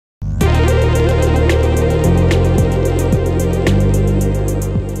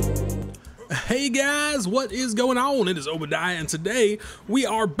what is going on? It is Obediah, and today we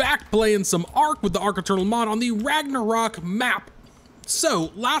are back playing some Ark with the Ark Eternal mod on the Ragnarok map.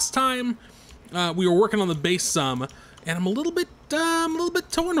 So last time we were working on the base some, and I'm a little bit torn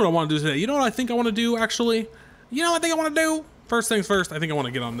what I want to do today. You know what I think I want to do actually? You know what I think I want to do? First things first, I think I want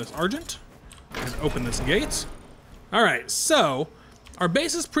to get on this Argent and open this gate. All right, so our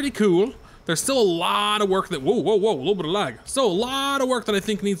base is pretty cool. There's still a lot of work that, whoa, a little bit of lag. Still a lot of work that I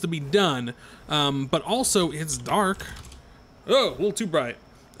think needs to be done. But also it's dark. Oh, a little too bright.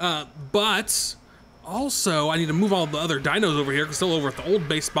 But also I need to move all the other dinos over here, because still over at the old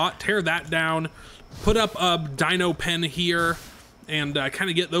base spot, tear that down, put up a dino pen here, and kind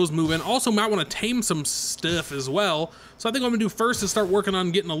of get those moving. Also might want to tame some stuff as well. So I think what I'm gonna do first is start working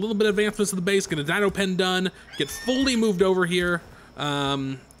on getting a little bit of advancements to the base, get a dino pen done, get fully moved over here.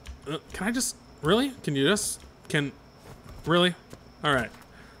 Can I just, really? Really? All right.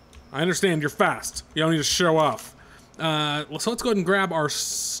 I understand you're fast. You don't need to show off. So let's go ahead and grab our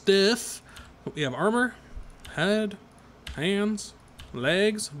stuff. We have armor, head, hands,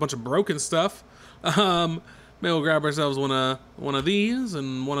 legs, a bunch of broken stuff. Maybe we'll grab ourselves one of these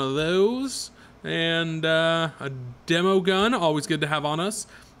and one of those. And a demo gun, always good to have on us.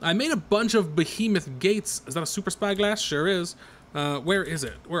 I made a bunch of behemoth gates. Is that a super spyglass? Sure is. Where is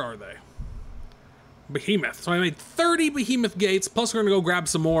it? Where are they? Behemoth. So I made 30 behemoth gates, plus we're gonna go grab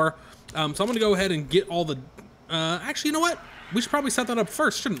some more. So I'm gonna go ahead and get all the, actually, you know what? We should probably set that up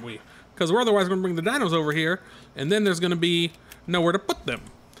first, shouldn't we? Because we're otherwise gonna bring the dinos over here, and then there's gonna be nowhere to put them.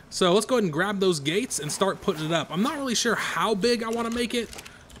 So let's go ahead and grab those gates and start putting it up. I'm not really sure how big I wanna make it,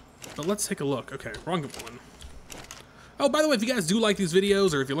 but let's take a look. Okay, wrong one. Oh, by the way, if you guys do like these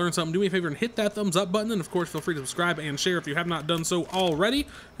videos, or if you learned something, do me a favor and hit that thumbs up button, and of course, feel free to subscribe and share if you have not done so already,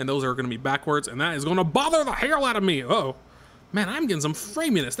 and those are gonna be backwards, and that is gonna bother the hell out of me. Uh-oh. Man, I'm getting some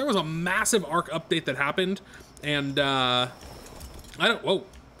framiness. There was a massive Ark update that happened, and, whoa.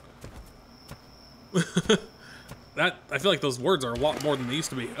 I feel like those words are a lot more than they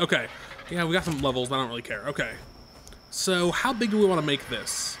used to be. Okay, yeah, we got some levels, but I don't really care. Okay, so how big do we wanna make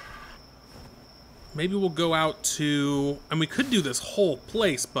this? Maybe we'll go out to, and we could do this whole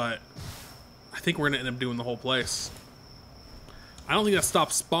place, but I think we're gonna end up doing the whole place. I don't think that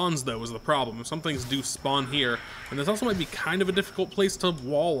stops spawns though, is the problem. Some things do spawn here, and this also might be kind of a difficult place to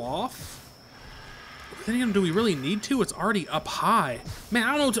wall off. But then again, do we really need to? It's already up high. Man,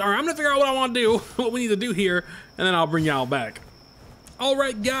 I don't know, all right, I'm gonna figure out what I wanna do, what we need to do here, and then I'll bring y'all back. All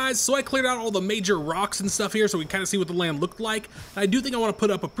right, guys, so I cleared out all the major rocks and stuff here so we can kind of see what the land looked like. And I do think I want to put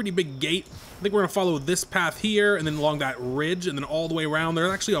up a pretty big gate. I think we're going to follow this path here and then along that ridge and then all the way around.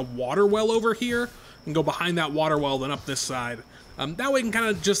 There's actually a water well over here, and go behind that water well, then up this side. That way we can kind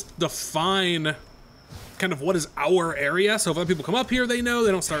of just define kind of what is our area. So if other people come up here, they know,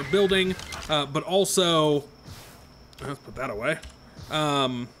 they don't start building. But also, let's put that away.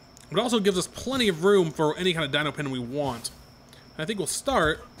 It also gives us plenty of room for any kind of dino pen we want. I think we'll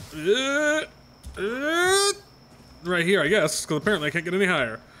start right here, I guess, because apparently I can't get any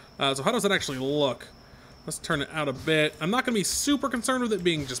higher. So how does that actually look? Let's turn it out a bit. I'm not going to be super concerned with it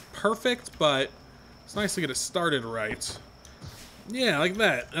being just perfect, but it's nice to get it started right. Yeah, like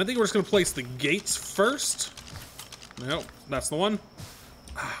that. And I think we're just going to place the gates first. Nope, that's the one.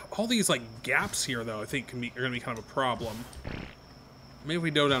 All these like gaps here, though, I think are going to be kind of a problem. Maybe we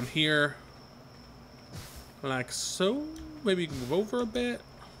go down here like so. Maybe you can move over a bit.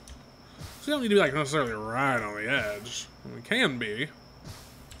 So you don't need to be like necessarily right on the edge. We can be.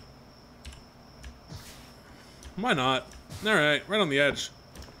 Why not? All right, right on the edge.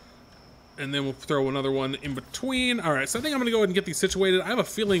 And then we'll throw another one in between. All right, so I think I'm gonna go ahead and get these situated. I have a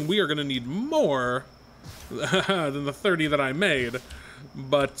feeling we are gonna need more than the 30 that I made.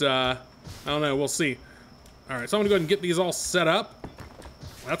 But I don't know, we'll see. All right, so I'm gonna go ahead and get these all set up.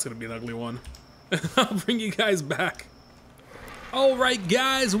 That's gonna be an ugly one. I'll bring you guys back. All right,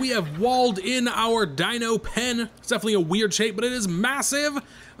 guys, we have walled in our dino pen. It's definitely a weird shape, but it is massive.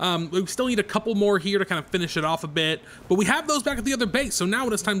 We still need a couple more here to kind of finish it off a bit, but we have those back at the other base. So now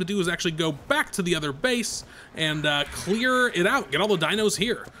what it's time to do is actually go back to the other base and clear it out. Get all the dinos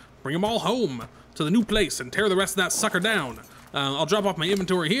here. Bring them all home to the new place and tear the rest of that sucker down. I'll drop off my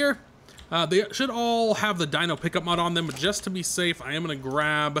inventory here. They should all have the Dino Pick Up Mod on them, but just to be safe, I am gonna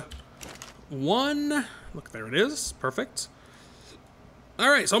grab one. Look, there it is, perfect. All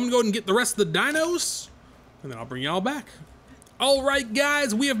right, so I'm gonna go ahead and get the rest of the dinos, and then I'll bring y'all back. All right,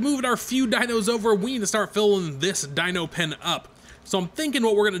 guys, we have moved our few dinos over. We need to start filling this dino pen up. So I'm thinking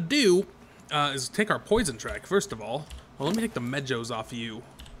what we're gonna do is take our poison track, first of all. Well, let me take the Medjos off you.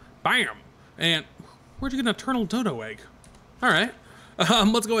 Bam! And where'd you get an Eternal Dodo egg? All right,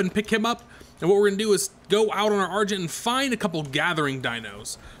 let's go ahead and pick him up. And what we're gonna do is go out on our Argent and find a couple gathering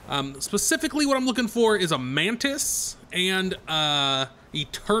dinos. Specifically what I'm looking for is a Mantis and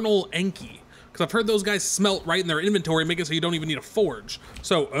Eternal Enki. Because I've heard those guys smelt right in their inventory, make it so you don't even need a forge.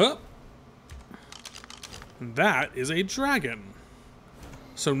 So, that is a dragon.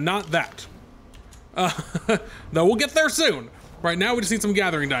 So not that. No, we'll get there soon. Right now we just need some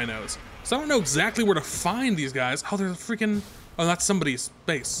gathering dinos. So I don't know exactly where to find these guys. Oh, there's a freaking, oh, that's somebody's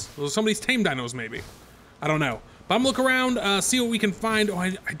base. Those are somebody's tame dinos maybe. I don't know. But I'm gonna look around, see what we can find. Oh,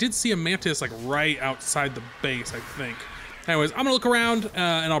 I did see a Mantis like right outside the base, I think. Anyways, I'm gonna look around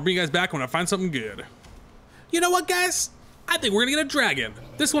and I'll bring you guys back when I find something good. You know what, guys? I think we're gonna get a dragon.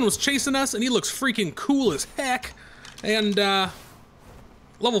 This one was chasing us and he looks freaking cool as heck. And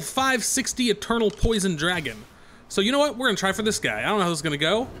level 560 Eternal Poison Dragon. So you know what? We're gonna try for this guy. I don't know how this is gonna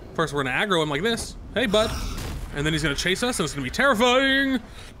go. First, we're gonna aggro him like this. Hey, bud. And then he's gonna chase us and it's gonna be terrifying.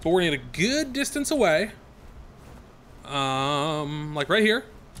 But we're gonna get a good distance away. Like right here.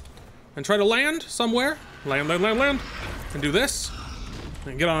 And try to land somewhere. Land. And do this.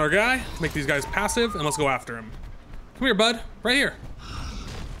 And get on our guy. Make these guys passive and let's go after him. Come here, bud. Right here.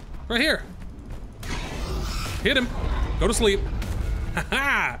 Right here. Hit him. Go to sleep.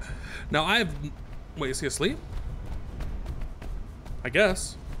 Haha. Now I have, wait, is he asleep? I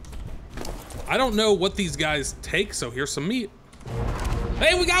guess. I don't know what these guys take, so here's some meat.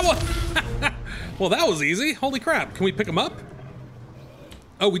 Hey, we got one! Well, that was easy. Holy crap. Can we pick him up?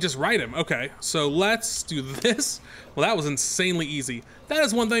 Oh, we just ride him. Okay, so let's do this. Well, that was insanely easy. That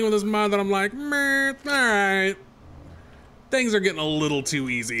is one thing with this mod that I'm like, meh, all right. Things are getting a little too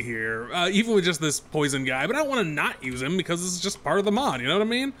easy here, even with just this poison guy, but I don't want to not use him because this is just part of the mod, you know what I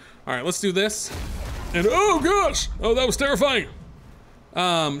mean? All right, let's do this. And oh gosh, oh, that was terrifying.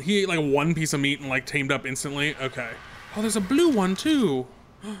 He ate like one piece of meat and like tamed up instantly. Okay. Oh, there's a blue one too.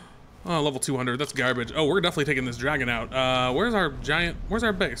 Oh, level 200, that's garbage. Oh, we're definitely taking this dragon out. Where's our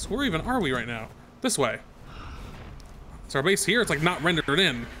base? Where even are we right now? This way. Is our base here? It's like not rendered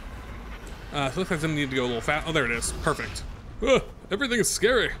in. So it looks like I need to go a little fast. Oh, there it is, perfect. Ugh, everything is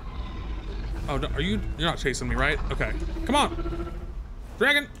scary. Oh, no, you're not chasing me, right? Okay, come on.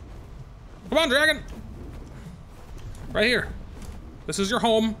 Dragon. Come on, dragon. Right here. This is your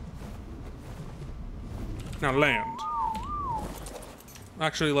home. Now land.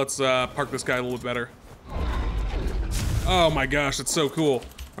 Actually, let's park this guy a little bit better. Oh my gosh, it's so cool.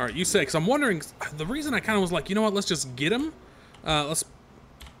 All right, you say, because I'm wondering, the reason I kind of was like, you know what, let's just get him. Oh,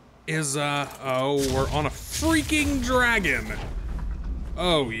 we're on a freaking dragon.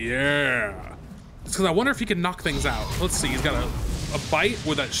 Oh yeah. It's because I wonder if he can knock things out. Let's see, he's got a bite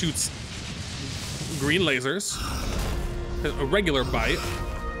where that shoots green lasers. A regular bite.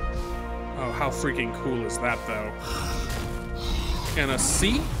 Oh, how freaking cool is that though? And a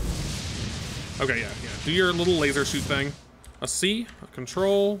C? Okay, yeah. Do your little laser shoot thing. A C, a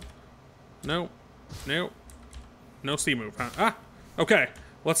control. No. No C move, huh? Ah, okay.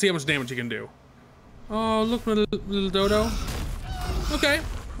 Let's see how much damage you can do. Oh, look, little dodo. Okay.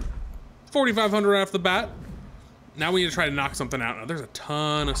 4,500 off the bat. Now we need to try to knock something out. Now, there's a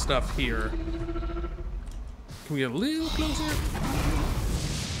ton of stuff here. Can we get a little closer?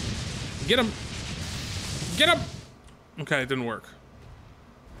 Get him. Get him. Okay, it didn't work.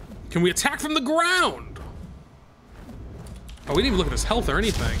 Can we attack from the ground? Oh, we didn't even look at his health or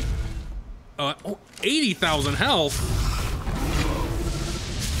anything. Oh, 80,000 health.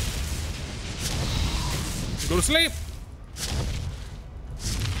 Go to sleep.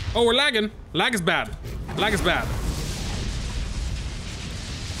 Oh, we're lagging. Lag is bad. Lag is bad.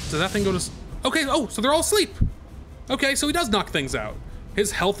 Does that thing go to... Okay, oh, so they're all asleep. Okay, so he does knock things out.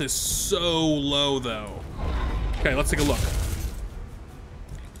 His health is so low, though. Okay, let's take a look.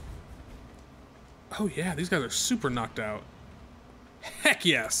 Oh, yeah, these guys are super knocked out. Heck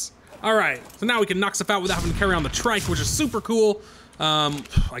yes. All right, so now we can knock stuff out without having to carry on the trike, which is super cool.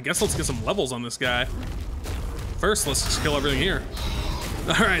 I guess let's get some levels on this guy. First, let's just kill everything here.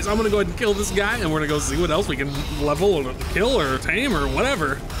 All right, so I'm gonna go ahead and kill this guy, and we're gonna go see what else we can level or kill or tame or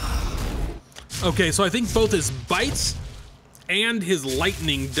whatever. Okay, so I think both his bites and his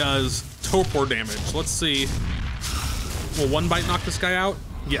lightning does torpor damage. Let's see. Will one bite knock this guy out?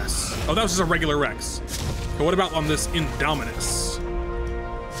 Yes. Oh, that was just a regular Rex. But what about on this Indominus?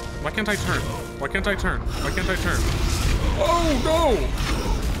 Why can't I turn? Why can't I turn? Why can't I turn? Oh,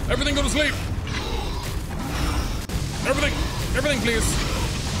 no! Everything go to sleep! Everything, please.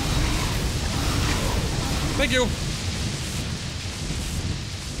 Thank you.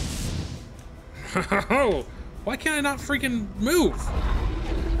 Why can't I not freaking move?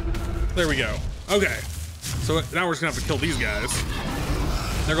 There we go. Okay. So now we're just gonna have to kill these guys.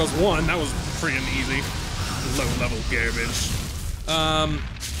 There goes one. That was freaking easy. Low level garbage.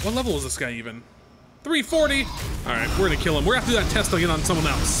 What level was this guy even? 340. All right, we're gonna kill him. We're gonna have to do that test again on someone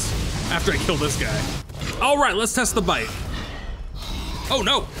else after I kill this guy. All right, let's test the bite. Oh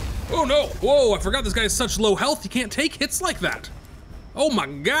no, oh no. Whoa, I forgot this guy has such low health. He can't take hits like that. Oh my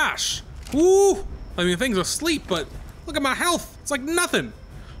gosh. Woo. I mean, things are asleep, but look at my health. It's like nothing.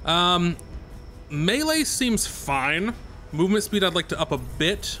 Melee seems fine. Movement speed I'd like to up a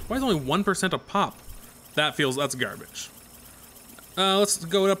bit. Why is only 1% a pop? That's garbage. Let's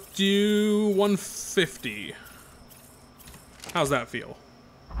go up to 150. How's that feel?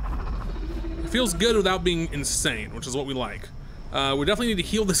 It feels good without being insane, which is what we like. We definitely need to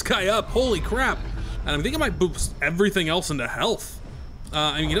heal this guy up. Holy crap. And I think I might boost everything else into health.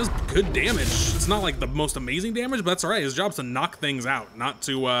 I mean, he does good damage. It's not like the most amazing damage, but that's all right. His job's to knock things out, not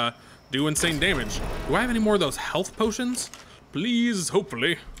to do insane damage. Do I have any more of those health potions? Please,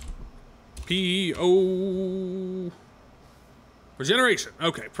 hopefully. P-O... Regeneration.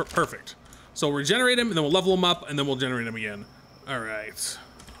 Okay, perfect. So we'll regenerate him, and then we'll level him up, and then we'll generate him again. All right.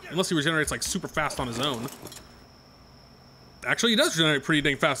 Unless he regenerates like super fast on his own. Actually, he does regenerate pretty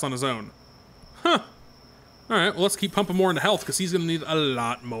dang fast on his own. Huh. All right, well, let's keep pumping more into health because he's gonna need a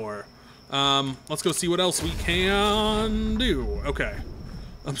lot more. Let's go see what else we can do. Okay.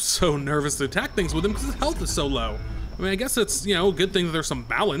 I'm so nervous to attack things with him because his health is so low. I mean, I guess it's, you know, a good thing that there's some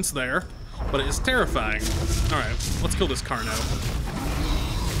balance there, but it is terrifying. All right, let's kill this Carno.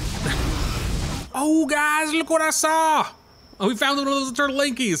 Oh, guys, look what I saw. Oh, we found one of those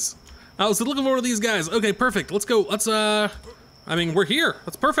turtlinkies. I was looking for one of these guys. Okay, perfect. Let's go. Let's, I mean, we're here.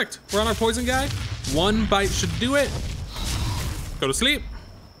 That's perfect. We're on our poison guy. One bite should do it. Go to sleep.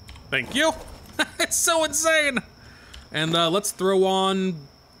 Thank you. It's so insane. And let's throw on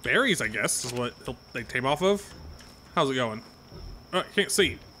berries, I guess, is what they tame off of. How's it going? I can't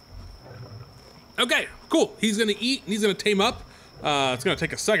see. Okay, cool. He's gonna eat and he's gonna tame up. It's gonna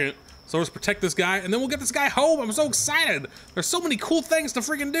take a second. So let's protect this guy and then we'll get this guy home. I'm so excited. There's so many cool things to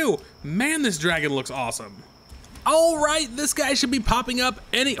freaking do. Man, this dragon looks awesome. All right, this guy should be popping up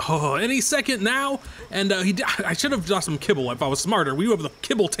any second now. And I should have done some kibble if I was smarter. We have the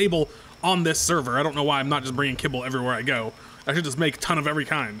kibble table on this server. I don't know why I'm not just bringing kibble everywhere I go. I should just make a ton of every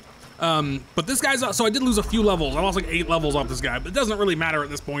kind. But this guy's, so I did lose a few levels. I lost like 8 levels off this guy, but it doesn't really matter at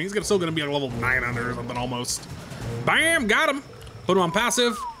this point. He's still gonna be like level 900 or something almost. Bam, got him. Put him on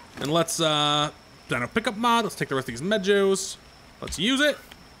passive, and let's, Dino Pick Up Mod. Let's take the rest of these Medjos. Let's use it,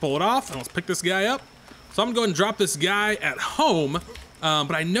 pull it off, and let's pick this guy up. So I'm gonna go ahead and drop this guy at home,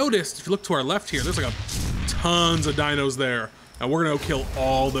 but I noticed, if you look to our left here, there's like tons of dinos there. And we're gonna go kill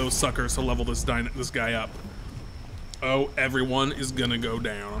all those suckers to level this guy up. Oh, everyone is gonna go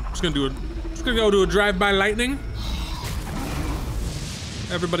down. I'm just gonna go do a drive-by lightning.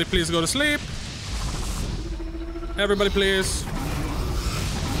 Everybody please go to sleep. Everybody please.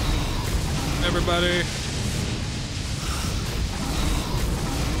 Everybody.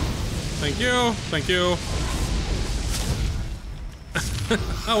 Thank you, thank you.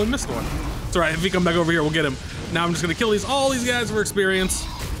 Oh, we missed one. It's all right, if we come back over here, we'll get him. Now I'm just gonna kill all these guys for experience.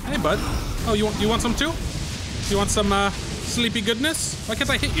 Hey, bud. Oh, you want some too? You want some sleepy goodness? Why can't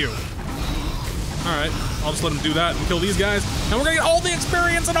I hit you? All right, I'll just let him do that and kill these guys. And we're gonna get all the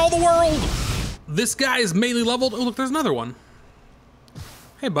experience in all the world. This guy is mainly leveled. Oh, look, there's another one.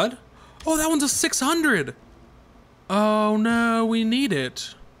 Hey, bud. Oh, that one's a 600. Oh no, we need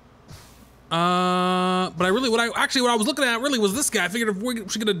it. But what I was looking at really was this guy. I figured if we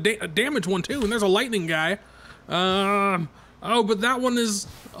should get a damage one too, and there's a lightning guy. Oh, but that one is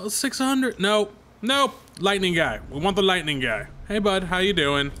 600. Nope, lightning guy. We want the lightning guy. Hey, bud, how you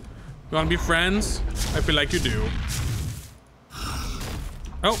doing? You wanna be friends? I feel like you do.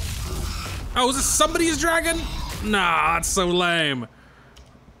 Oh, is this somebody's dragon? Nah, that's so lame.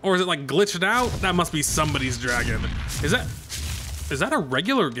 Or is it like glitched out? That must be somebody's dragon. Is that a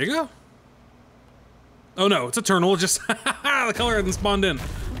regular Giga? Oh no, it's Eternal. Just the color hasn't spawned in.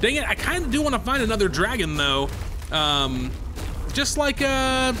 Dang it, I kind of do want to find another dragon though. Just like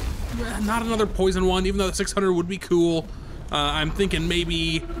not another poison one, even though the 600 would be cool. I'm thinking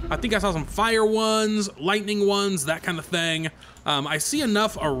maybe, I think I saw some fire ones, lightning ones, that kind of thing. I see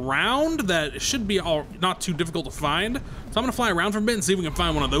enough around that it should be not too difficult to find. So I'm gonna fly around for a bit and see if we can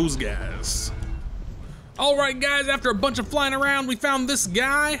find one of those guys. All right, guys, after a bunch of flying around, we found this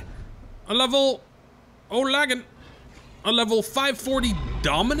guy. A level 540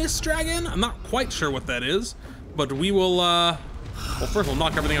 Dominus Dragon? I'm not quite sure what that is, but we will, well, first we'll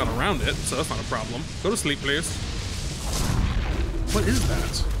knock everything out around it, so that's not a problem. Go to sleep, please. What is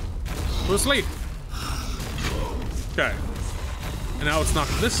that? Go to sleep. Okay. And now let's knock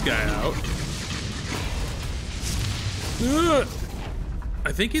this guy out.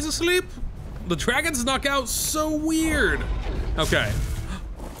 I think he's asleep. The dragons knock out so weird. Okay.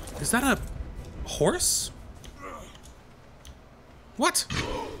 Is that a horse? What?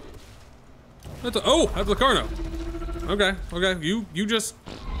 That's a, oh, that's a Carno. Okay, okay, you just,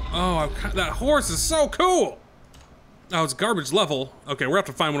 oh, that horse is so cool. Oh, it's garbage level. Okay, we're gonna have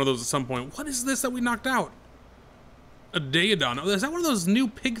to find one of those at some point. What is this that we knocked out? A Daedon. Oh, is that one of those new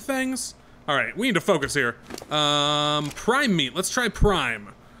pig things? All right, we need to focus here. Prime meat, let's try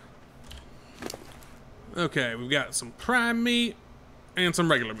prime. Okay, we've got some prime meat and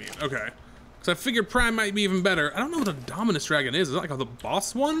some regular meat, okay. Because I figured prime might be even better. I don't know what a Dominus Dragon is. Is that like the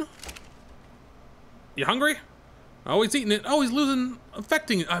boss one? You hungry? Oh, he's eating it. Oh, he's losing,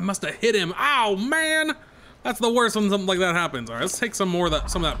 affecting it. I must have hit him. Ow, man. That's the worst when something like that happens. All right, let's take some more of that,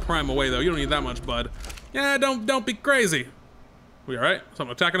 some of that prime away though. You don't need that much, bud. Yeah, don't be crazy. We all right?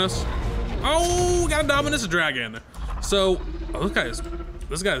 Something attacking us? Oh, got a Dominus Dragon. So, oh,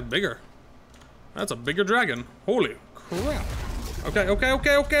 this guy is bigger. That's a bigger dragon. Holy crap.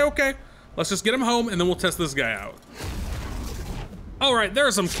 Okay. Let's just get him home and then we'll test this guy out. All right,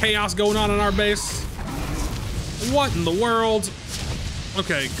 there's some chaos going on in our base. What in the world?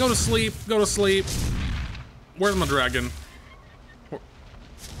 Okay, go to sleep, go to sleep. Where's my dragon?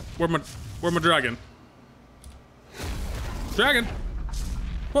 Where's my dragon? Dragon?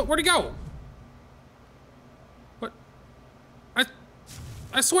 What, where'd he go? What?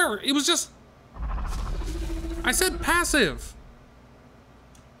 I swear, it was just, I said passive.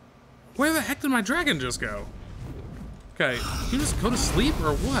 Where the heck did my dragon just go? Okay, you just go to sleep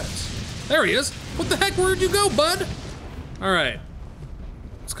or what? There he is. What the heck, where'd you go, bud? All right,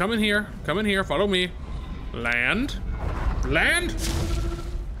 let's come in here, follow me. Land, land,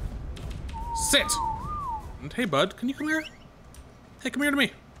 sit. And hey, bud, can you come here? Hey, come here to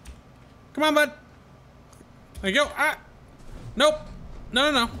me. Come on, bud. There you go. Ah, nope,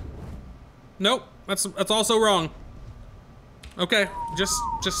 no. Nope, that's also wrong. Okay, just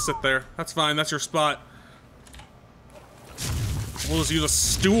sit there. That's fine, that's your spot. We'll just use a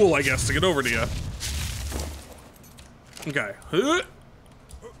stool, I guess, to get over to you. Okay.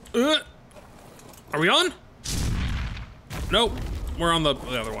 Are we on? Nope, we're on the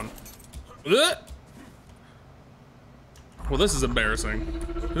other one. Well, this is embarrassing.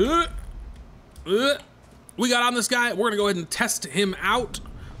 We got on this guy. We're gonna go ahead and test him out.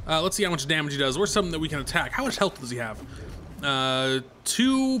 Let's see how much damage he does. Or something that we can attack. How much health does he have?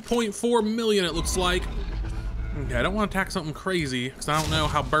 2.4 million, it looks like. Okay, I don't want to attack something crazy because I don't know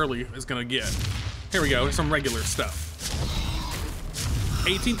how Burly is gonna get. Here we go, here's some regular stuff.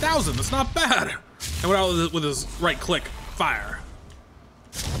 18,000, that's not bad. And what out with his right click, fire.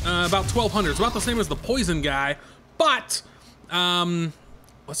 About 1,200, it's about the same as the poison guy, but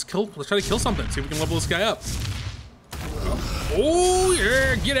let's try to kill something, see if we can level this guy up. Oh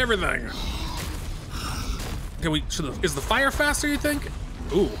yeah, get everything. Okay, is the fire faster, you think?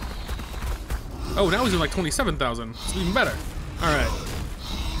 Ooh. Oh, now he's in like 27,000. It's even better. All right.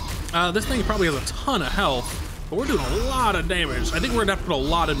 This thing probably has a ton of health, but we're doing a lot of damage. I think we're gonna have to put a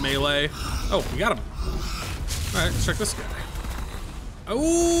lot in melee. Oh, we got him. All right, let's check this guy.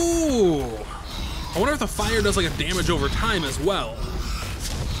 Oh. I wonder if the fire does like a damage over time as well.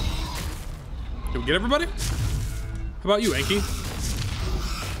 Did we get everybody? How about you, Anki?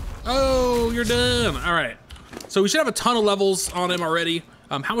 Oh, you're done. All right. So we should have a ton of levels on him already.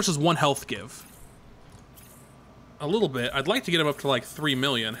 How much does 1 health give? A little bit. I'd like to get him up to like 3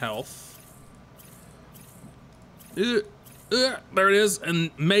 million health. There it is. And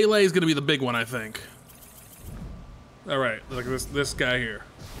melee is gonna be the big one, I think. All right, like this guy here.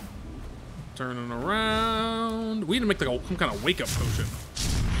 Turning around. We need to make like some kind of wake up potion.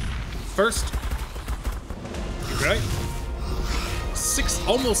 First, okay.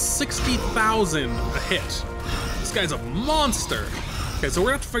 Almost 60,000 a hit. This guy's a monster. Okay, so we're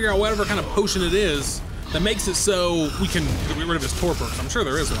gonna have to figure out whatever kind of potion it is that makes it so we can get rid of his torpor. I'm sure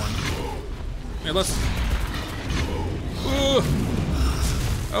there is one. Yeah, let's.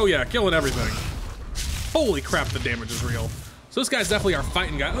 Oh yeah, killing everything. Holy crap, the damage is real. So this guy's definitely our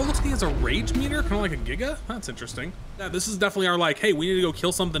fighting guy. Oh, looks like he has a rage meter, kind of like a Giga. That's interesting. Yeah, this is definitely our like, hey, we need to go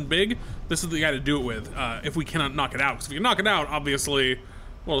kill something big. This is the guy to do it with if we cannot knock it out. Because if we can knock it out, obviously,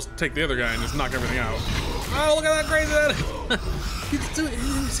 we'll just take the other guy and just knock everything out. Oh, look at that crazy head.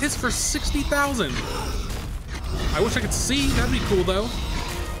 He's hits for 60,000. I wish I could see. That'd be cool though.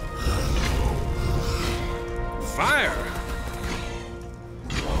 Fire.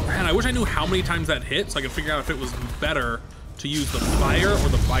 Man, I wish I knew how many times that hit so I could figure out if it was better to use the fire or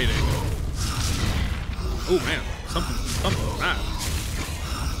the biting. Oh man, something bad.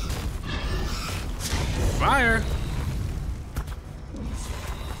 Fire.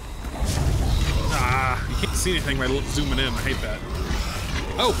 Ah, you can't see anything by zooming in. I hate that.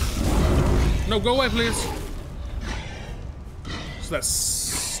 Oh! No, go away, please. It's that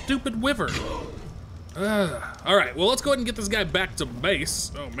stupid wyvern. Alright, well, let's go ahead and get this guy back to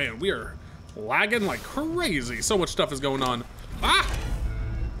base. Oh, man, we are lagging like crazy. So much stuff is going on. Ah!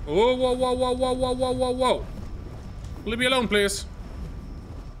 Oh, whoa, whoa, whoa, whoa, whoa, whoa, whoa, whoa. Leave me alone, please.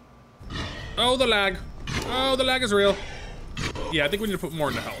 Oh, the lag. Oh, the lag is real. Yeah, I think we need to put more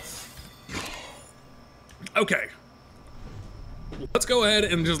into health. Okay. Let's go ahead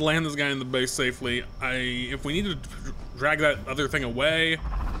and just land this guy in the base safely. If we need to drag that other thing away,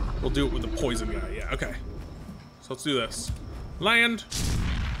 we'll do it with the poison guy. Yeah, okay. So let's do this. Land.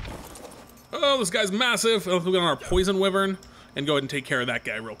 Oh, this guy's massive. Let's get on our poison wyvern and go ahead and take care of that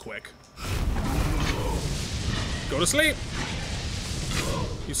guy real quick. Go to sleep.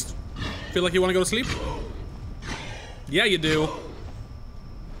 You feel like you want to go to sleep? Yeah, you do.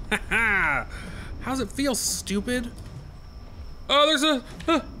 Haha. How's it feel, stupid? Oh, there's a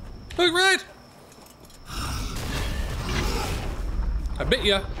look, right. I bit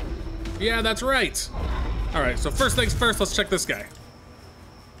ya. Yeah, that's right. All right, so first things first, let's check this guy.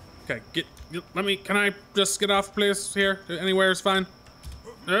 Okay, can I just get off, please, here? Anywhere is fine.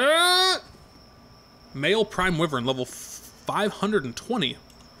 Male Prime Wyvern, level 520.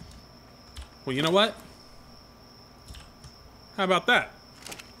 Well, you know what? How about that?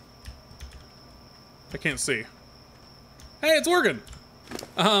 I can't see. Hey, it's working!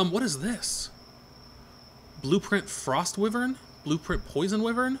 What is this? Blueprint Frost Wyvern? Blueprint Poison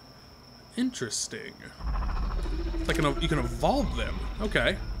Wyvern? Interesting. It's like you can evolve them.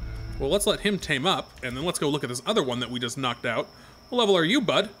 Okay. Well, let's let him tame up, and then let's go look at this other one that we just knocked out. What level are you,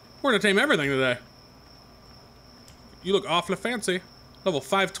 bud? We're gonna tame everything today. You look awfully fancy. Level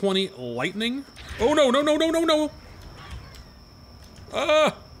 520 Lightning. Oh, no, no, no, no, no, no!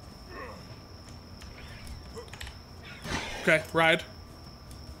 Okay, ride.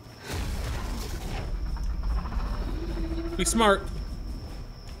 Be smart.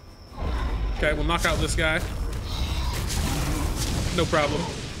 Okay, we'll knock out this guy. No problem.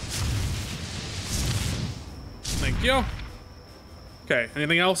 Thank you. Okay,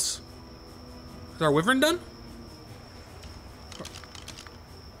 anything else? Is our wyvern done?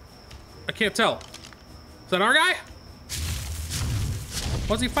 I can't tell. Is that our guy?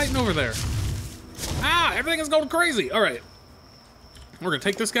 What's he fighting over there? Ah, everything is going crazy. All right. We're gonna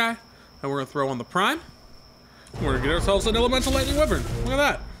take this guy, and we're gonna throw on the prime. We're gonna get ourselves an elemental lightning wyvern. Look at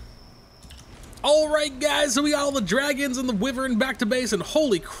that. All right, guys, so we got all the dragons and the wyvern back to base, and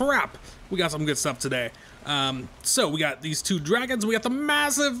holy crap, we got some good stuff today. So we got these two dragons. We got the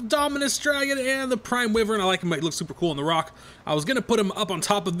massive Dominus dragon and the prime wyvern. I like him. He looks super cool on the rock. I was gonna put him up on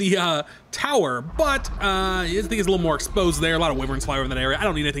top of the tower, but I think he's a little more exposed there. A lot of wyverns fly over in that area. I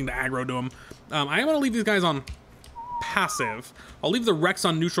don't need anything to aggro to him. I am gonna leave these guys on passive. I'll leave the Rex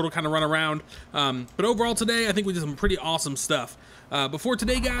on neutral to kind of run around. But overall today, I think we did some pretty awesome stuff. Before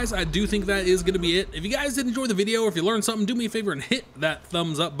today, guys, I do think that is going to be it. If you guys did enjoy the video, or if you learned something, do me a favor and hit that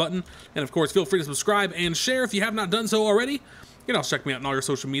thumbs up button. And of course, feel free to subscribe and share if you have not done so already. You can also check me out on all your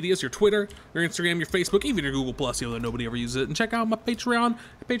social medias, your Twitter, your Instagram, your Facebook, even your Google+, even though nobody ever uses it. And check out my Patreon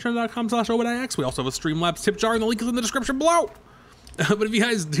at patreon.com/ObediahX. We also have a Streamlabs tip jar, and the link is in the description below. But if you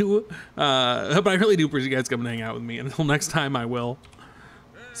guys do, but I really do appreciate you guys coming and hang out with me. And until next time, I will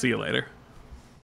see you later.